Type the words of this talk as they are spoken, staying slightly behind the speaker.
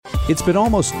It's been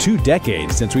almost 2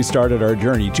 decades since we started our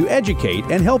journey to educate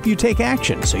and help you take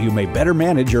action so you may better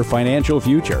manage your financial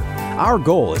future. Our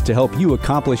goal is to help you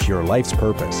accomplish your life's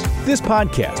purpose. This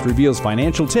podcast reveals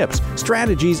financial tips,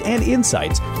 strategies, and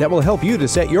insights that will help you to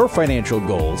set your financial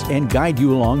goals and guide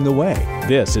you along the way.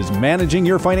 This is Managing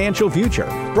Your Financial Future,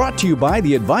 brought to you by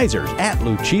the advisors at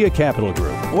Lucia Capital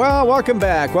Group. Well, welcome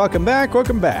back.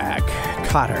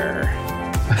 Cotter.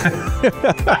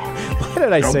 Why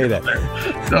did I say that?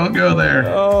 Don't go there.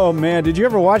 Oh, man. Did you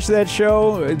ever watch that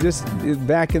show just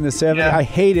back in the 70s? Yeah. I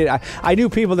hated it. I knew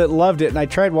people that loved it, and I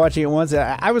tried watching it once.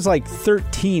 I was like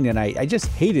 13, and I just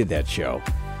hated that show.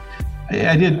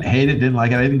 I didn't hate it, didn't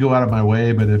like it. I didn't go out of my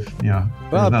way, but if,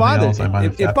 Well,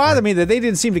 it bothered me that they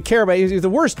didn't seem to care about it. He was the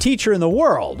worst teacher in the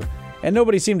world. And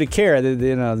nobody seemed to care.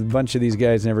 A bunch of these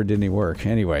guys never did any work.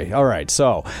 Anyway, all right.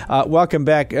 So, welcome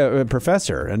back,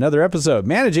 Professor. Another episode,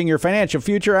 Managing Your Financial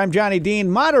Future. I'm Johnny Dean,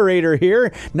 moderator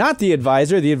here, not the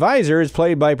advisor. The advisor is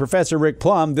played by Professor Rick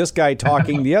Plum, this guy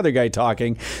talking, the other guy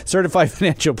talking, certified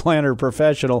financial planner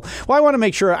professional. Well, I want to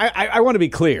make sure, I want to be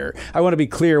clear. I want to be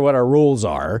clear what our rules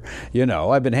are.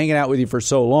 I've been hanging out with you for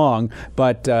so long,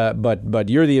 but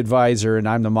you're the advisor and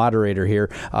I'm the moderator here.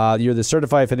 You're the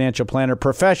certified financial planner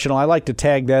professional. I like to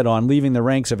tag that on, leaving the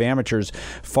ranks of amateurs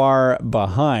far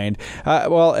behind.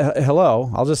 Hello.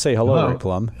 I'll just say hello. Rick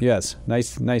Plum. Yes,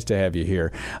 nice to have you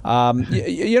here.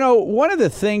 One of the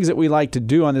things that we like to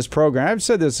do on this program, I've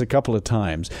said this a couple of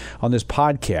times on this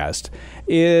podcast,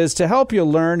 is to help you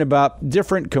learn about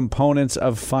different components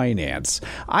of finance.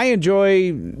 I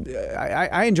enjoy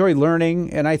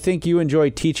learning, and I think you enjoy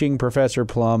teaching, Professor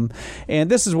Plum. And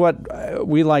this is what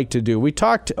we like to do. We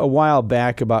talked a while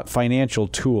back about financial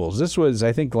tools. This was,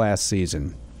 I think, last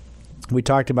season. We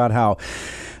talked about how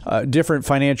different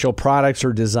financial products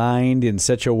are designed in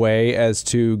such a way as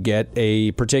to get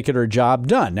a particular job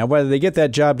done. Now, whether they get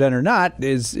that job done or not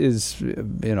is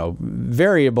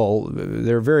variable.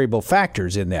 There are variable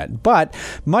factors in that. But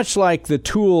much like the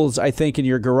tools, I think, in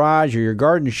your garage or your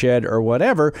garden shed or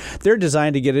whatever, they're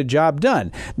designed to get a job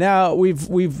done. Now,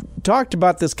 we've talked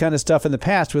about this kind of stuff in the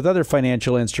past with other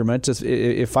financial instruments.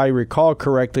 If I recall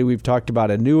correctly, we've talked about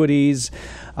annuities,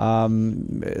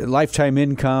 lifetime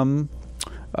income,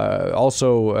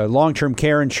 also long-term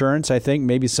care insurance. I think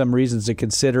maybe some reasons to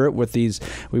consider it with these.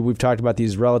 We've talked about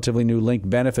these relatively new linked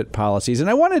benefit policies. And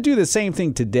I want to do the same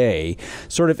thing today,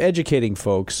 sort of educating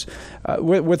folks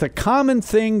with a common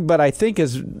thing, but I think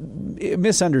is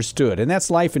misunderstood, and that's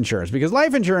life insurance. Because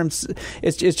life insurance,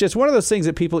 it's just one of those things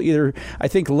that people either, I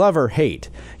think, love or hate.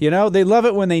 They love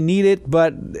it when they need it,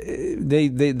 but they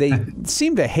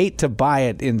seem to hate to buy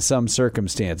it in some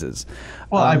circumstances.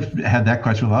 Well, I've had that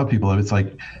question with a lot of people. It's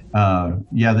like,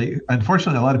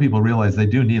 unfortunately, a lot of people realize they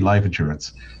do need life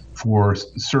insurance for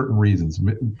certain reasons,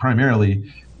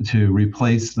 primarily to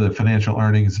replace the financial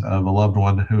earnings of a loved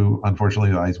one who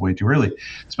unfortunately dies way too early,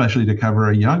 especially to cover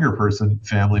a younger person,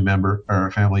 family member, or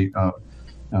family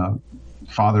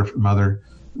father, mother,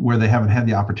 where they haven't had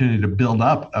the opportunity to build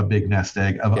up a big nest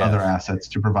egg of other assets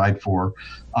to provide for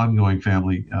ongoing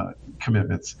family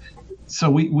commitments.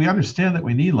 So we understand that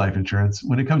we need life insurance.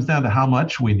 When it comes down to how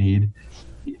much we need,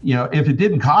 if it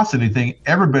didn't cost anything,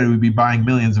 everybody would be buying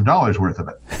millions of dollars worth of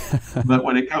it. But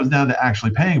when it comes down to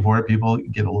actually paying for it, people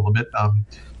get a little bit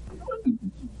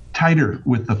tighter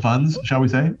with the funds, shall we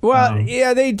say? Well,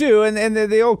 they do, and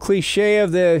the old cliche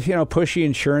of the pushy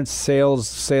insurance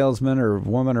salesman or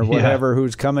woman or whatever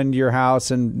who's coming to your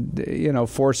house and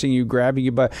forcing you, grabbing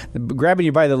you by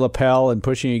the lapel and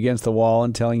pushing you against the wall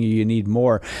and telling you need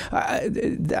more.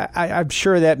 I'm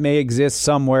sure that may exist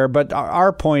somewhere, but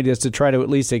our point is to try to at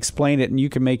least explain it, and you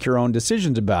can make your own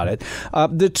decisions about it.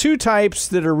 The two types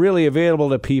that are really available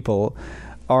to people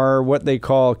are what they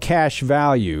call cash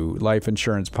value life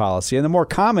insurance policy, and the more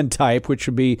common type, which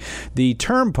would be the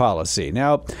term policy.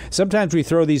 Now, sometimes we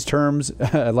throw these terms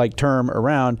like term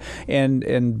around,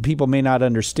 and people may not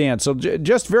understand. So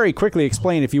just very quickly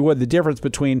explain, if you would, the difference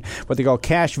between what they call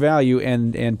cash value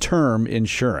and term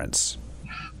insurance.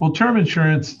 Well, term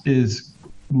insurance is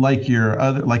like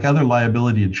other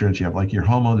liability insurance you have, like your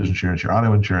homeowner's insurance, your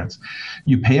auto insurance.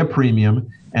 You pay a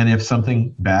premium, and if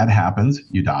something bad happens,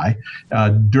 you die.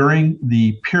 During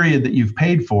the period that you've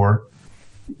paid for,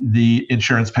 the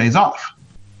insurance pays off.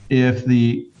 If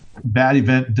the bad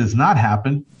event does not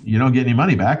happen, you don't get any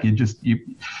money back.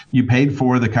 You paid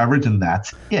for the coverage, and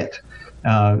that's it.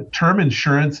 Term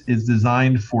insurance is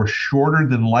designed for shorter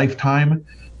than lifetime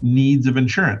needs of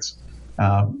insurance.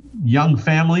 Young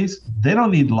families, they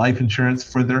don't need life insurance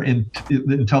for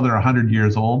until they're 100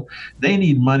 years old. They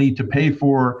need money to pay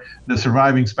for the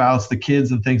surviving spouse, the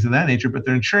kids, and things of that nature, but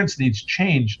their insurance needs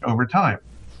changed over time.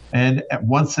 And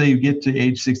once they get to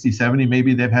age 60, 70,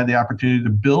 maybe they've had the opportunity to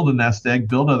build a nest egg,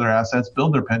 build other assets,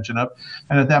 build their pension up.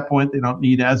 And at that point, they don't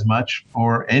need as much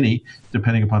or any,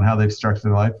 depending upon how they've structured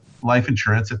their life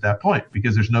insurance at that point,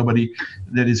 because there's nobody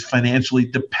that is financially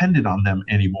dependent on them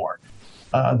anymore.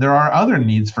 There are other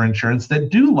needs for insurance that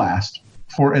do last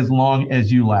for as long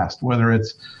as you last, whether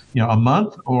it's a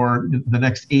month or the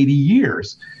next 80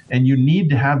 years. And you need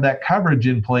to have that coverage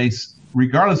in place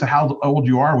regardless of how old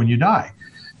you are when you die.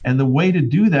 And the way to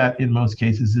do that in most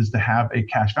cases is to have a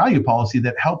cash value policy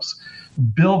that helps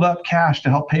build up cash to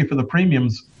help pay for the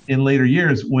premiums in later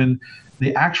years when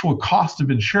the actual cost of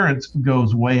insurance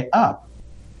goes way up.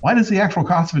 Why does the actual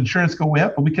cost of insurance go way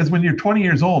up? Well, because when you're 20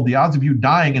 years old, the odds of you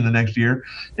dying in the next year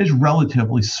is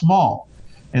relatively small.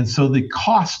 And so the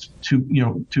cost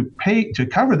to pay to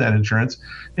cover that insurance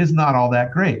is not all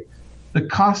that great. The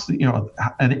cost, an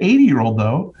 80-year-old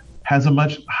though has a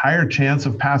much higher chance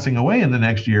of passing away in the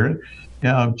next year,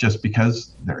 just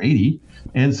because they're 80.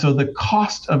 And so the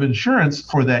cost of insurance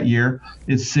for that year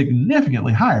is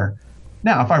significantly higher.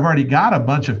 Now, if I've already got a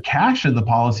bunch of cash in the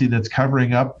policy that's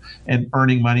covering up and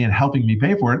earning money and helping me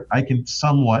pay for it, I can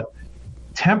somewhat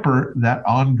temper that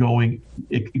ongoing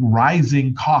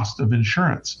rising cost of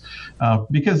insurance,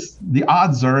 because the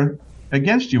odds are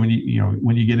against you when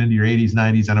you get into your 80s,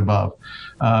 90s, and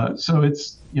above. So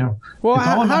it's well, it's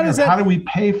all how do we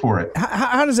pay for it?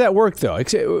 How does that work though?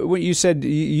 What you said,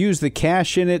 you use the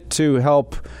cash in it to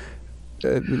help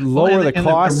lower the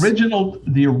cost.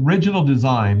 The original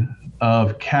design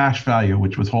of cash value,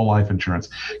 which was whole life insurance.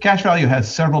 Cash value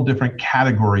has several different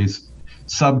categories,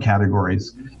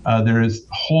 subcategories. There is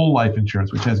whole life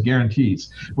insurance, which has guarantees.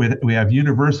 We have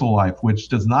universal life, which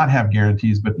does not have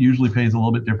guarantees, but usually pays a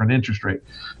little bit different interest rate.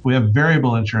 We have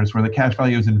variable insurance, where the cash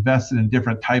value is invested in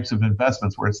different types of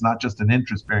investments, where it's not just an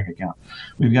interest-bearing account.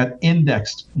 We've got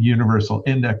indexed universal,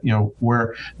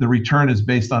 where the return is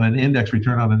based on an index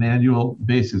return on an annual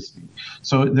basis.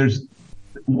 So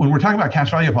when we're talking about cash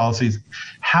value policies,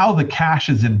 how the cash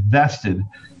is invested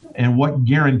and what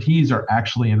guarantees are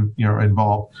actually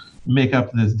involved make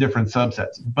up these different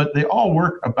subsets. But they all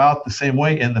work about the same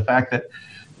way in the fact that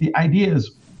the idea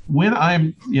is when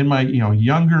I'm in my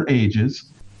younger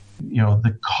ages,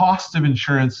 the cost of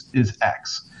insurance is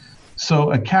X.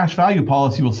 So a cash value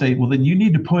policy will say, well, then you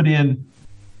need to put in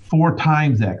 4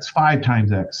 times X, 5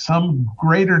 times X, some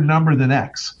greater number than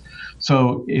X.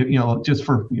 So,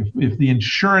 if the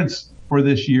insurance for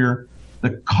this year,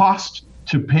 the cost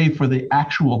to pay for the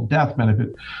actual death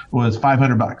benefit was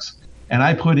 $500, and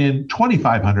I put in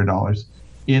 $2,500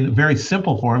 in very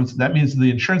simple forms, that means the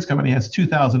insurance company has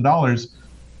 $2,000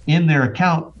 in their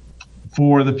account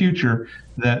for the future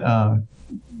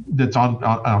that's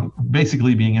on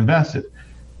basically being invested.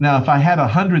 Now, if I had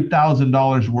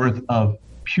 $100,000 worth of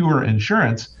pure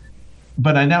insurance,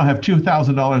 but I now have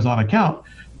 $2,000 on account,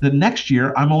 the next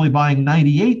year I'm only buying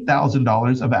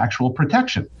 $98,000 of actual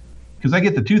protection, because I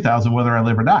get the $2,000 whether I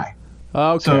live or die.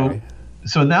 Okay.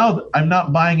 So now I'm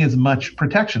not buying as much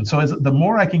protection. So the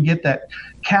more I can get that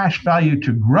cash value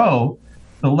to grow,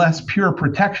 the less pure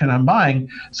protection I'm buying,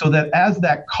 so that as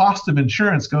that cost of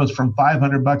insurance goes from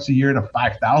 $500 a year to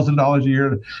 $5,000 a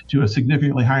year to a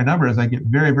significantly higher number as I get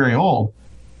very, very old,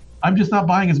 I'm just not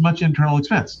buying as much internal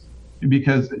expense,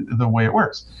 because the way it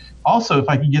works. Also, if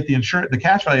I can get the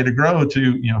cash value to grow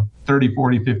to $30,000,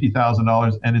 $40,000,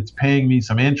 $50,000, and it's paying me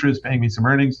some interest, paying me some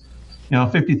earnings,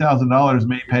 $50,000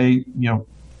 may pay $4,000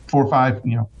 or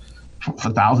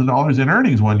 $5,000 in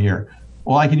earnings one year.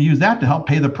 Well, I can use that to help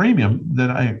pay the premium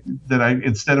that I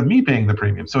instead of me paying the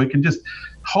premium. So it can just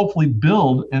hopefully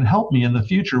build and help me in the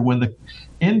future when the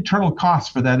internal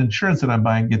cost for that insurance that I'm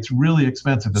buying gets really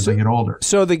expensive as I get older.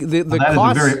 So the that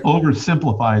cost is a very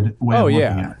oversimplified way of looking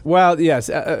at it. Well, yes,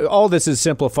 all this is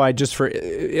simplified just for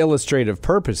illustrative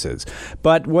purposes.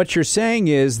 But what you're saying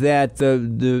is that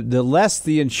the less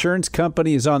the insurance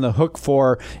company is on the hook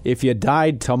for if you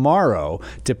died tomorrow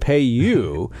to pay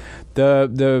you,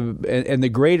 and the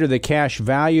greater the cash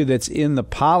value that's in the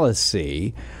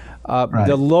policy, right,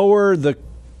 the lower the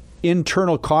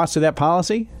internal cost of that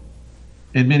policy?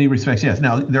 In many respects, yes.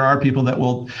 Now, there are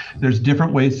people there's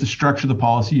different ways to structure the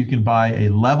policy. You can buy a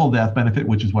level death benefit,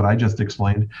 which is what I just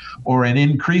explained, or an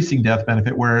increasing death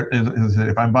benefit, where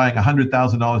if I'm buying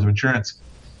 $100,000 of insurance,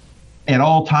 at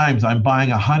all times I'm buying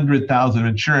 $100,000 of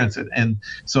insurance. And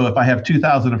so if I have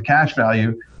 $2,000 of cash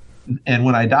value, and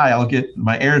when I die,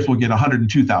 my heirs will get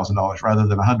 $102,000 rather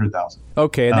than $100,000.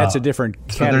 Okay, and that's a different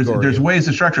category. So there's ways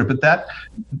to structure it, but that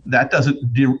doesn't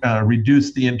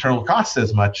reduce the internal costs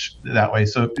as much that way.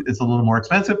 So it's a little more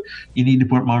expensive. You need to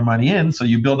put more money in, so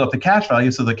you build up the cash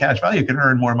value, so the cash value can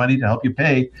earn more money to help you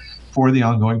pay for the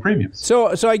ongoing premiums. So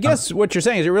I guess what you're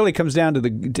saying is it really comes down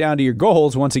to your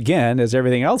goals once again, as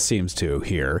everything else seems to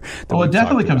here. Well, it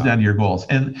definitely comes down to your goals.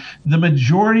 And the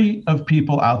majority of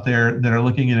people out there that are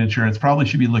looking at insurance probably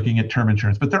should be looking at term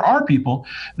insurance. But there are people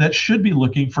that should be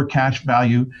looking for cash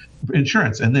value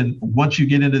insurance. And then once you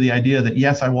get into the idea that,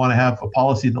 yes, I want to have a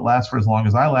policy that lasts for as long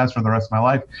as I last for the rest of my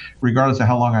life, regardless of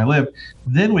how long I live,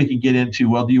 then we can get into,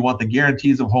 well, do you want the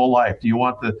guarantees of whole life? Do you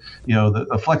want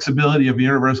the flexibility of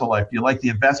universal life? Do you like the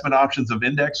investment options of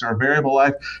index or variable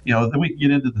life? Then we can get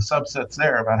into the subsets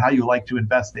there about how you like to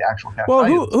invest the actual cash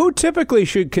value. Well, who typically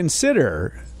should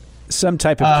consider some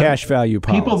type of cash value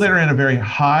policy? People that are in a very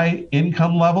high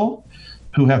income level,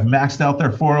 who have maxed out their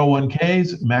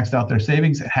 401ks, maxed out their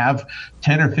savings, have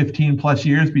 10 or 15 plus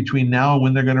years between now and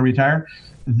when they're going to retire,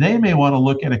 they may want to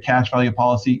look at a cash value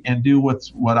policy and do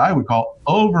what I would call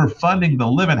overfunding the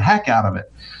living heck out of it,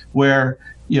 where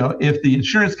if the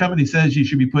insurance company says you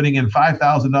should be putting in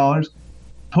 $5,000,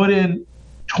 put in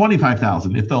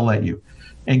 $25,000 if they'll let you,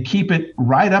 and keep it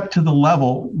right up to the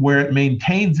level where it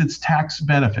maintains its tax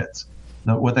benefits,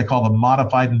 what they call the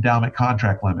modified endowment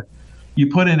contract limit. You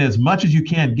put in as much as you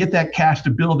can, get that cash to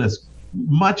build as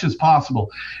much as possible,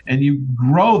 and you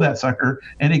grow that sucker,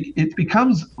 and it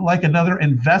becomes like another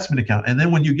investment account. And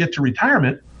then when you get to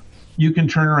retirement, you can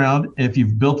turn around, if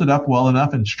you've built it up well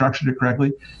enough and structured it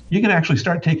correctly, you can actually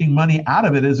start taking money out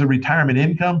of it as a retirement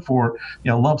income for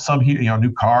lump sum,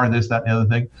 new car, this, that, and the other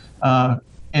thing.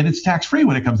 And it's tax-free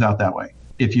when it comes out that way,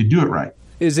 if you do it right.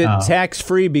 Is it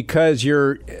tax-free because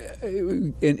you're,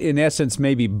 in essence,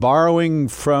 maybe borrowing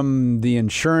from the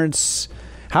insurance?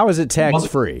 How is it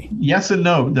tax-free? Well, yes and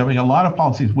no. I mean, a lot of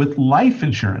policies with life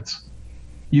insurance,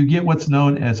 you get what's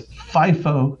known as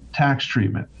FIFO tax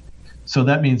treatment. So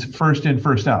that means first in,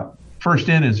 first out. First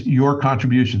in is your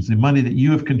contributions, the money that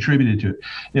you have contributed to it.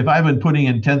 If I've been putting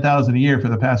in $10,000 a year for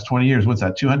the past 20 years, what's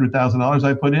that? $200,000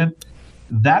 I put in.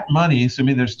 That money,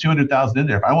 assuming there's $200,000 in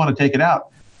there, if I want to take it out,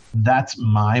 that's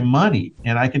my money,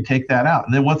 and I can take that out.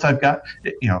 And then once I've got,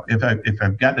 if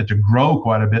I've gotten it to grow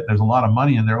quite a bit, there's a lot of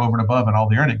money in there over and above and all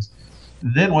the earnings.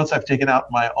 Then once I've taken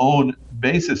out my own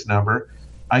basis number,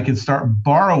 I can start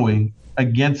borrowing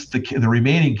against the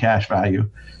remaining cash value.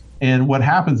 And what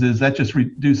happens is that just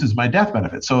reduces my death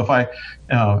benefit. So if I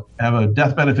have a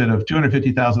death benefit of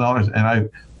 $250,000 and I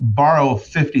borrow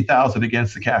 $50,000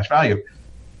 against the cash value,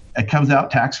 it comes out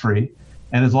tax-free.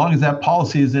 And as long as that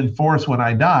policy is in force when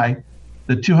I die,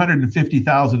 the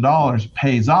 $250,000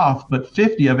 pays off, but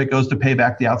 50 of it goes to pay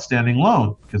back the outstanding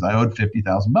loan because I owed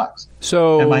 $50,000.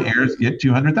 So, and my heirs get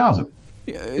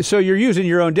 $200,000. So you're using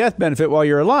your own death benefit while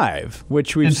you're alive,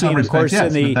 which we've seen, of course,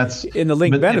 yes, in the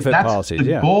linked benefit policies. That's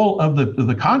the goal of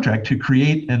the contract, to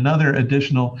create another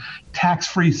additional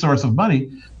tax-free source of money.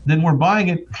 Then we're buying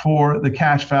it for the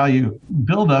cash value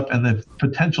buildup and the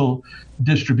potential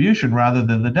distribution rather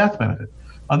than the death benefit.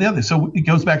 On the other, so it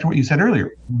goes back to what you said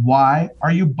earlier. Why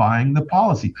are you buying the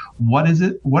policy? What is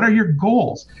it? What are your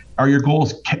goals? Are your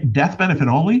goals death benefit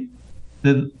only?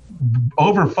 Then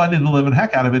overfunding the living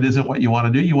heck out of it isn't what you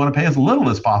want to do. You want to pay as little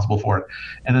as possible for it,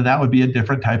 and then that would be a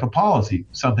different type of policy,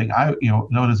 something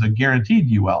known as a guaranteed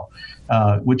UL,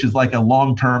 which is like a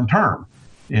long-term term.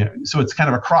 So it's kind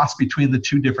of a cross between the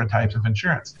two different types of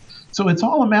insurance. So it's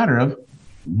all a matter of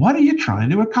what are you trying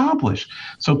to accomplish?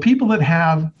 So people that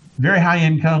have very high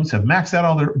incomes, have maxed out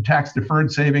all their tax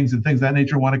deferred savings and things of that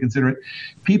nature, want to consider it.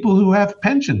 People who have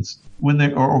pensions when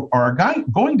they or are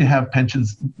going to have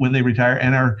pensions when they retire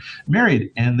and are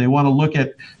married, and they want to look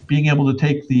at being able to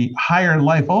take the higher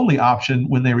life only option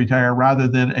when they retire rather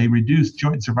than a reduced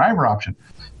joint survivor option.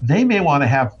 They may want to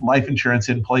have life insurance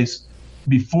in place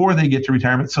before they get to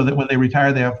retirement so that when they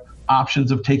retire, they have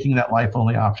options of taking that life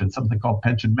only option, something called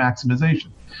pension maximization.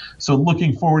 So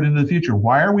looking forward into the future,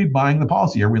 why are we buying the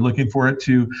policy? Are we looking for it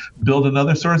to build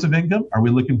another source of income? Are we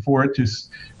looking for it to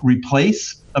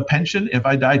replace a pension if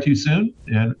I die too soon?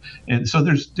 And so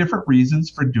there's different reasons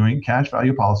for doing cash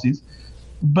value policies,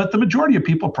 but the majority of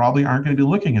people probably aren't going to be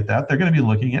looking at that. They're going to be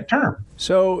looking at term.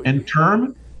 And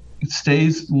term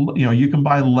stays, you can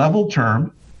buy level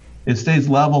term. It stays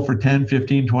level for 10,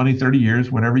 15, 20, 30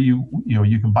 years, whatever you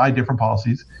can buy different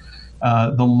policies.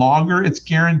 The longer it's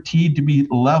guaranteed to be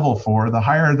level for, the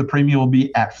higher the premium will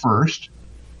be at first.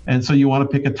 And so you want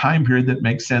to pick a time period that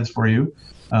makes sense for you.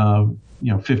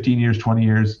 15 years, 20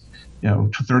 years,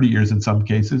 30 years in some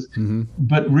cases. Mm-hmm.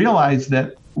 But realize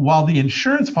that while the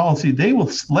insurance policy, they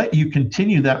will let you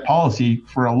continue that policy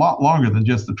for a lot longer than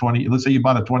just the 20. Let's say you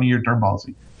bought a 20-year term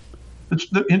policy.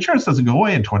 The insurance doesn't go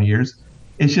away in 20 years.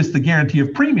 It's just the guarantee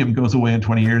of premium goes away in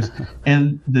 20 years.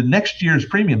 And the next year's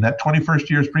premium, that 21st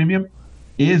year's premium,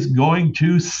 is going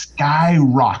to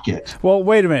skyrocket. Well,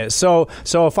 wait a minute. So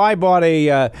if I bought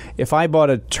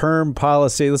a term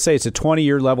policy, let's say it's a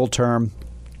 20-year level term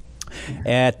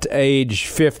at age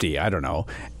 50, I don't know,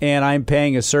 and I'm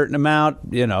paying a certain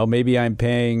amount, maybe I'm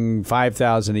paying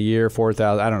 $5,000 a year,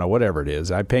 $4,000, I don't know, whatever it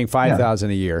is. I'm paying $5,000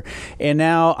 a year. And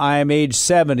now I'm age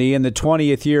 70 and the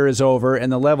 20th year is over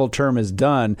and the level term is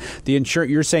done.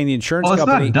 You're saying the insurance company...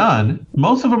 Well, it's not done.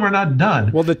 Most of them are not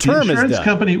done. Well, the term is done. The insurance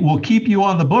company will keep you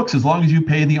on the books as long as you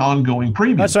pay the ongoing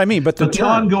premium. That's what I mean. But the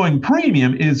ongoing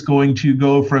premium is going to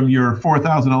go from your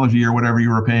 $4,000 a year, whatever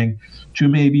you were paying, to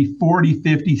maybe $40,000,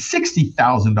 $50,000,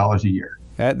 $60,000 a year.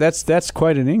 That's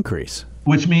quite an increase.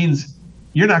 Which means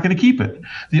you're not going to keep it.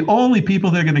 The only people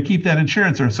that are going to keep that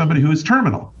insurance are somebody who is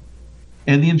terminal.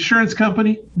 And the insurance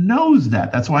company knows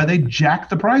that. That's why they jack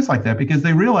the price like that, because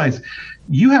they realize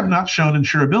you have not shown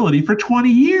insurability for 20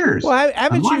 years. Well,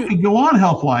 haven't you could go on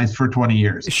health-wise for 20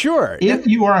 years? Sure. If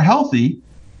you are healthy,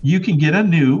 you can get a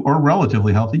new, or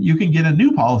relatively healthy, you can get a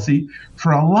new policy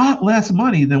for a lot less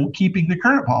money than keeping the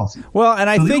current policy. Well, and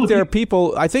I think there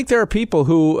are people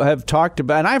who have talked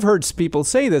about, and I've heard people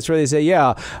say this, where they say,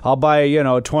 yeah, I'll buy, a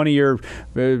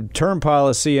 20-year term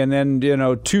policy, and then,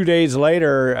 2 days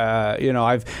later,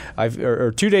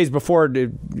 or 2 days before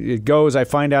it goes, I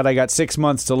find out I got 6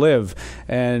 months to live.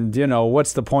 And,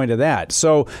 what's the point of that?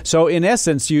 So in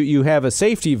essence, you have a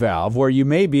safety valve where you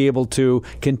may be able to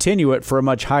continue it for a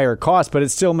much higher cost, but it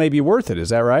still may be worth it. Is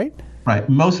that right? Right.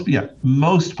 Most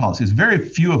policies, very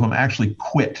few of them actually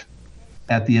quit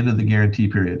at the end of the guarantee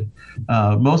period.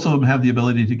 Most of them have the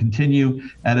ability to continue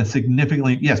at a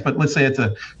significantly, but let's say it's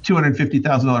a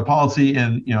 $250,000 policy,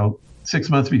 and 6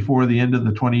 months before the end of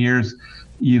the 20 years,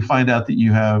 you find out that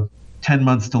you have 10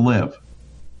 months to live.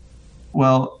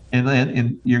 Well,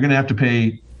 and you're going to have to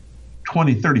pay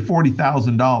 $20,000, $30,000,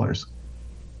 $40,000.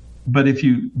 But if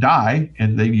you die,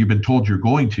 and you've been told you're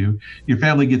going to, your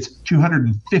family gets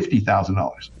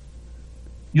 $250,000.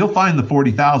 You'll find the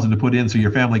 $40,000 to put in, so your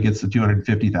family gets the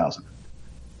 $250,000.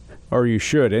 Or you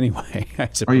should anyway, I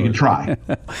suppose. Or you can try.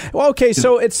 Well, okay,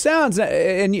 so it sounds,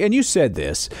 and you said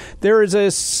this, there is a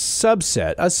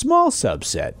subset, a small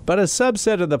subset, but a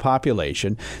subset of the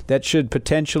population that should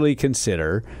potentially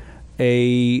consider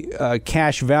a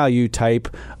cash value type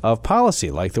of policy,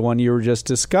 like the one you were just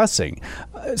discussing.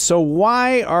 So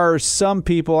why are some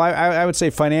people, I would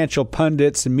say financial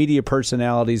pundits and media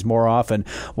personalities more often,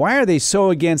 why are they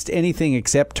so against anything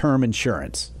except term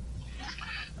insurance?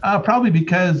 Probably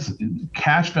because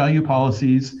cash value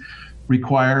policies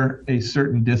require a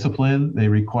certain discipline. They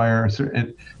require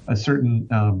a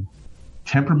certain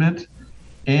temperament.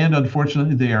 And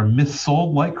unfortunately, they are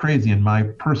missold like crazy, in my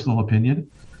personal opinion.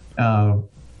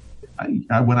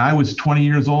 When I was 20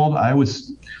 years old, I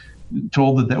was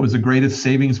told that was the greatest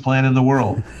savings plan in the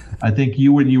world. I think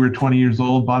you, when you were 20 years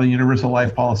old, bought a universal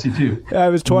life policy too. I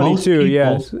was 22,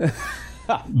 yes.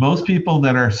 Most people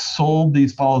that are sold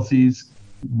these policies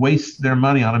waste their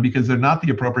money on them because they're not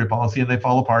the appropriate policy, and they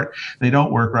fall apart. They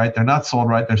don't work right. They're not sold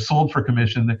right. They're sold for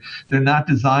commission. They're not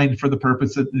designed for the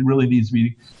purpose that it really needs to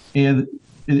be. And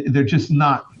they're just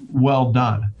not well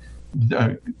done.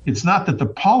 It's not that the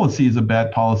policy is a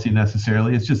bad policy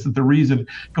necessarily. It's just that the reason,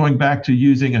 going back to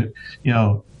using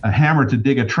a hammer to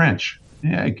dig a trench,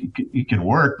 it can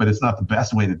work, but it's not the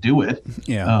best way to do it.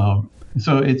 Yeah.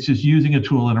 So it's just using a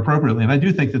tool inappropriately. And I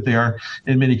do think that they are,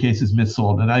 in many cases,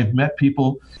 missold. And I've met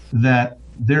people that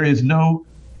there is no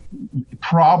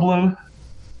problem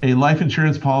a life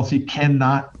insurance policy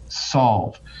cannot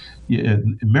solve.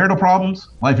 Marital problems,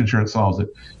 life insurance solves it.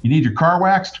 You need your car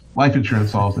waxed, life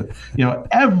insurance solves it.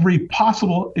 Every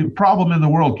possible problem in the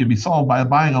world can be solved by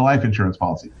buying a life insurance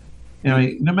policy.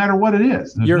 No matter what it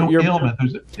is. There's no ailment.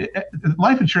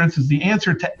 Life insurance is the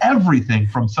answer to everything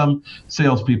from some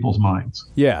salespeople's minds.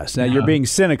 Yes. Now, you're being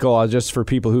cynical just for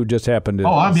people who just happen to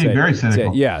I'm being very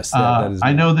cynical. Yes.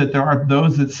 I know that there are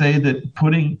those that say that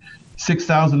putting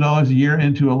 $6,000 a year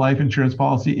into a life insurance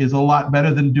policy is a lot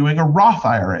better than doing a Roth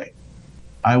IRA.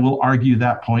 I will argue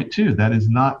that point too. That is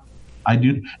not,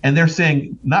 and they're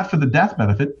saying not for the death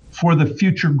benefit, for the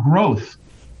future growth.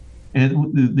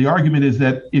 And the argument is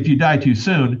that if you die too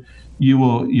soon,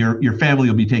 your family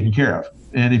will be taken care of.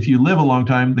 And if you live a long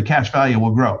time, the cash value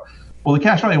will grow. Well, the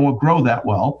cash value won't grow that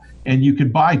well, and you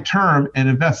could buy term and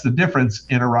invest the difference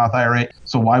in a Roth IRA.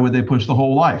 So why would they push the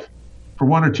whole life? For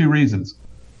one or two reasons.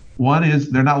 One is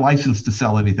they're not licensed to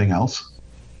sell anything else.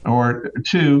 Or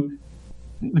two,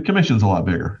 the commission's a lot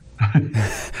bigger.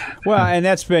 Well, and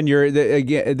that's been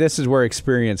again, this is where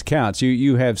experience counts.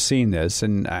 You have seen this,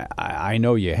 and I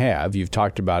know you have. You've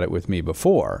talked about it with me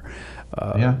before.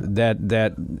 I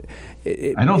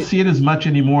don't see it as much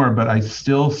anymore, but I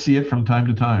still see it from time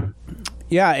to time.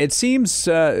 Yeah, it seems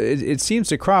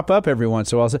to crop up every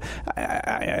once in a while. So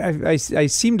I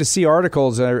seem to see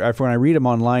articles when I read them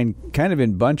online, kind of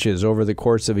in bunches over the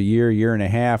course of a year and a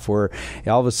half, where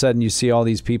all of a sudden you see all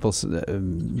these people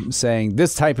saying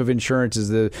this type of insurance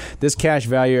is this cash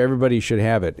value, everybody should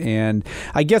have it. And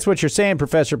I guess what you're saying,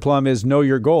 Professor Plum, is know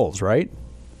your goals, right?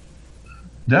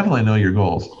 Definitely know your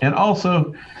goals, and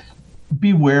also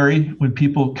be wary when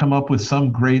people come up with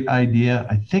some great idea.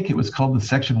 I think it was called the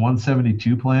Section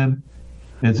 172 plan.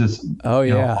 It's this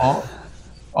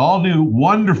all new,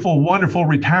 wonderful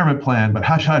retirement plan, but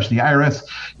hush, the IRS,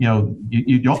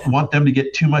 you don't want them to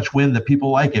get too much wind that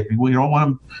people like it. You don't want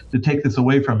them to take this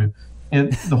away from you.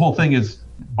 And the whole thing is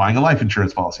buying a life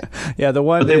insurance policy. Yeah, the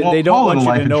one but they won't don't call want it a you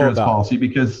life to know insurance about. policy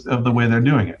because of the way they're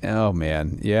doing it. Oh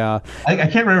man, yeah. I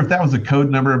can't remember if that was a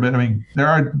code number, but I mean, there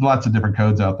are lots of different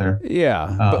codes out there.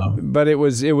 Yeah, but it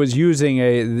was using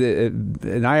an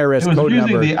IRS code number. It was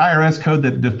using the IRS code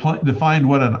that defined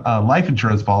what a life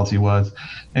insurance policy was,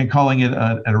 and calling it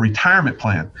a retirement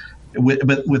plan,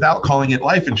 but without calling it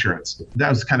life insurance. That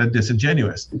was kind of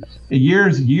disingenuous.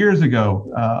 Years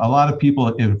ago, a lot of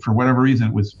people, for whatever reason,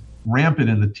 it was rampant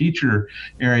in the teacher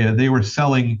area. They were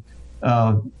selling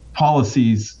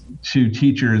policies to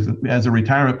teachers as a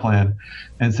retirement plan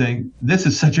and saying, this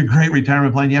is such a great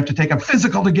retirement plan, you have to take a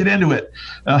physical to get into it.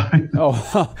 Well,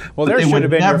 there they should would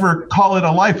have been never call it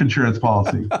a life insurance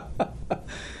polipolicy.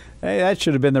 Hey, that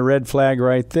should have been the red flag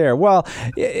right there. Well,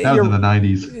 that was in the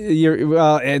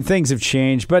 90s. And things have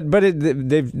changed, but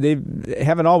they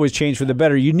haven't always changed for the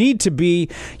better. You need to be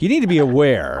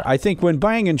aware. I think when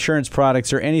buying insurance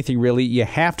products or anything really, you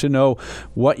have to know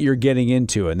what you're getting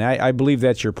into, and I believe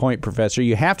that's your point, Professor.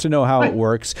 You have to know how it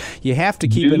works. You have to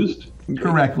keep used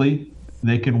correctly.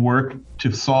 They can work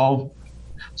to solve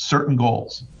certain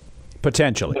goals.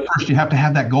 Potentially. But first, you have to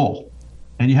have that goal.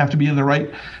 And you have to be in the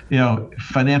right,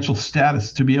 financial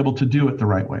status to be able to do it the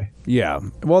right way. Yeah.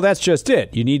 Well, that's just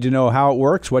it. You need to know how it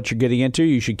works, what you're getting into.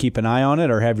 You should keep an eye on it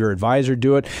or have your advisor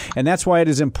do it. And that's why it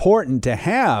is important to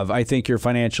have, I think, your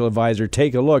financial advisor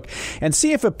take a look and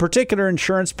see if a particular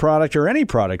insurance product or any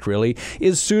product really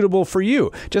is suitable for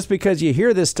you. Just because you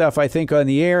hear this stuff, I think, on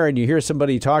the air and you hear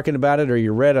somebody talking about it or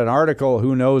you read an article,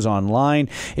 who knows, online,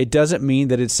 it doesn't mean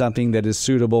that it's something that is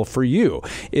suitable for you.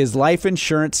 Is life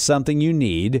insurance something you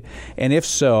need? And if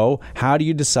so, how do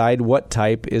you decide what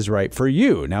type is right for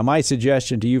you? Now, my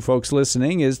suggestion to you folks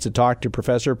listening is to talk to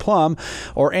Professor Plum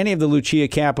or any of the Lucia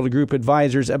Capital Group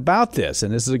advisors about this.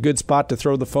 And this is a good spot to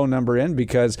throw the phone number in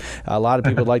because a lot of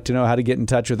people like to know how to get in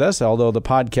touch with us. Although the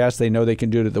podcast, they know they can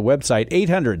do it at the website,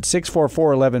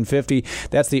 800-644-1150.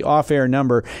 That's the off-air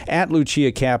number at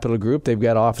Lucia Capital Group. They've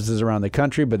got offices around the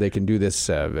country, but they can do this,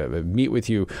 meet with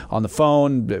you on the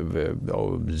phone,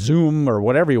 Zoom, or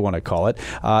whatever you want to call it.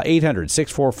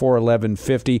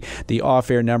 800-644-1150, the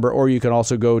off-air number, or you can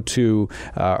also go to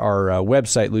our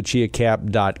website,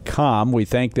 luciacap.com. We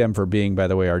thank them for being, by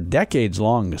the way, our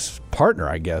decades-long partner,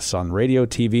 I guess, on radio,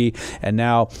 TV, and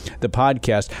now the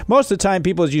podcast. Most of the time,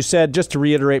 people, as you said, just to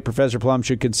reiterate, Professor Plum,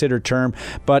 should consider term,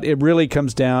 but it really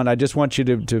comes down, I just want you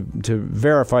to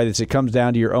verify this, it comes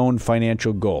down to your own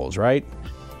financial goals, right?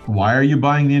 Why are you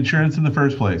buying the insurance in the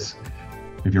first place?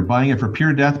 If you're buying it for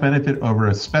pure death benefit over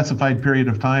a specified period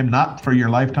of time, not for your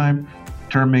lifetime,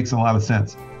 term makes a lot of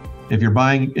sense. If you're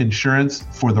buying insurance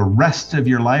for the rest of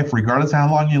your life, regardless of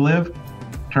how long you live,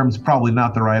 term's probably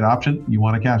not the right option. You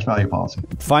want a cash value policy.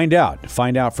 Find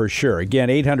out for sure. Again,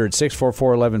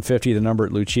 800-644-1150, the number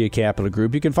at Lucia Capital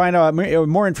Group. You can find out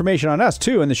more information on us,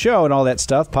 too, and the show and all that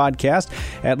stuff, podcast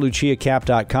at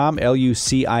luciacap.com,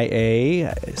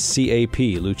 LUCIACAP,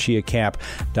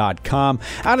 luciacap.com.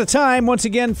 Out of time, once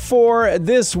again, for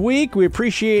this week. We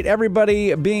appreciate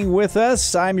everybody being with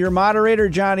us. I'm your moderator,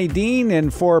 Johnny Dean,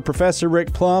 and for Professor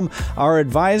Rick Plum, our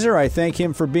advisor, I thank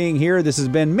him for being here. This has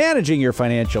been Managing Your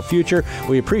Financial Future.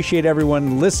 We appreciate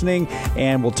everyone listening,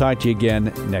 and we'll talk to you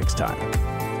again next time.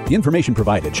 The information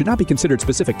provided should not be considered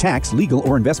specific tax, legal,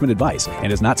 or investment advice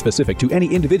and is not specific to any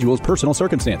individual's personal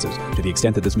circumstances. To the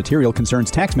extent that this material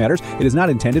concerns tax matters, it is not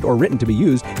intended or written to be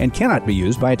used and cannot be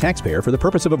used by a taxpayer for the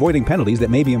purpose of avoiding penalties that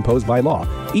may be imposed by law.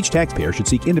 Each taxpayer should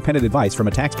seek independent advice from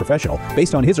a tax professional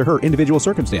based on his or her individual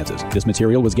circumstances. This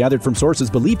material was gathered from sources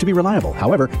believed to be reliable.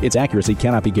 However, its accuracy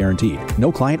cannot be guaranteed. No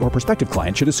client or prospective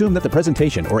client should assume that the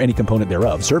presentation or any component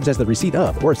thereof serves as the receipt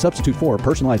of or a substitute for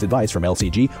personalized advice from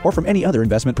LCG or from any other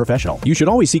investment professional. You should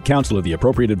always seek counsel of the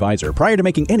appropriate advisor prior to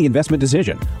making any investment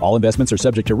decision. All investments are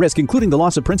subject to risk, including the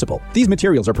loss of principal. These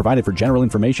materials are provided for general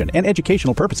information and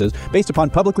educational purposes based upon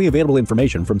publicly available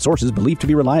information from sources believed to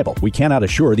be reliable. We cannot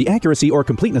assure the accuracy or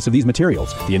completeness of these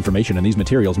materials. The information in these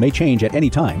materials may change at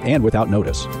any time and without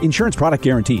notice. Insurance product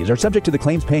guarantees are subject to the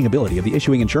claims paying ability of the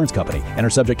issuing insurance company and are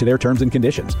subject to their terms and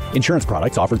conditions. Insurance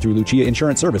products offered through Lucia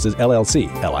Insurance Services, LLC,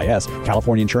 LIS,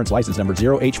 California Insurance License Number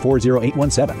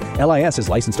 0H40817. LIS is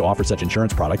licensed to offer such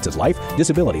insurance products as life,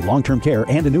 disability, long-term care,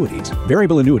 and annuities.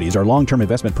 Variable annuities are long-term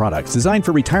investment products designed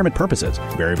for retirement purposes.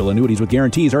 Variable annuities with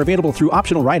guarantees are available through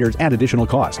optional riders at additional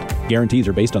cost. Guarantees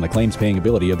are based on the claims paying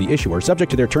ability of the issuer,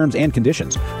 subject to their terms and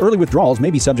conditions. Early withdrawals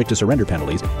may be subject to surrender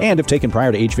penalties, and if taken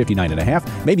prior to age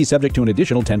 59.5, may be subject to an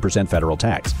additional 10% federal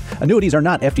tax. Annuities are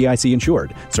not FDIC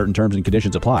insured. Certain terms and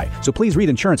conditions apply, so please read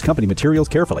insurance company materials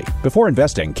carefully. Before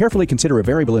investing, carefully consider a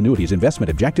variable annuity's investment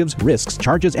objectives, risks,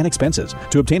 charges, and expenses.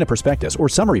 To obtain a prospectus or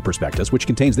summary prospectus which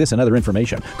contains this and other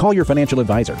information, call your financial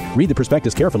advisor. Read the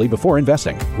prospectus carefully before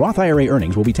investing. Roth IRA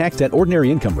earnings will be taxed at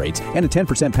ordinary income rates, and a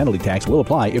 10% penalty tax will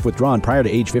apply if withdrawn prior to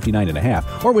age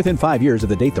 59.5 or within 5 years of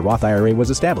the date the Roth IRA was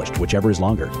established, whichever is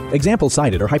longer. Examples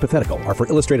cited are hypothetical, are for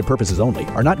illustrative purposes only,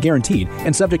 are not guaranteed,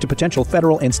 and subject to potential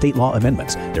federal and state law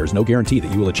amendments. There is no guarantee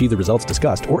that you will achieve the results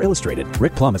discussed or illustrated.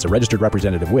 Rick Plum is a registered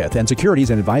representative with and securities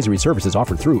and advisory services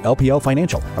offered through LPL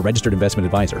Financial, a registered investment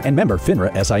advisor and member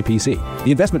FINRA SIPC.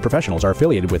 The investment professionals are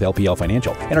affiliated with LPL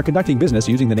Financial and are conducting business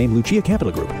using the name Lucia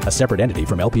Capital Group, a separate entity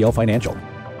from LPL Financial.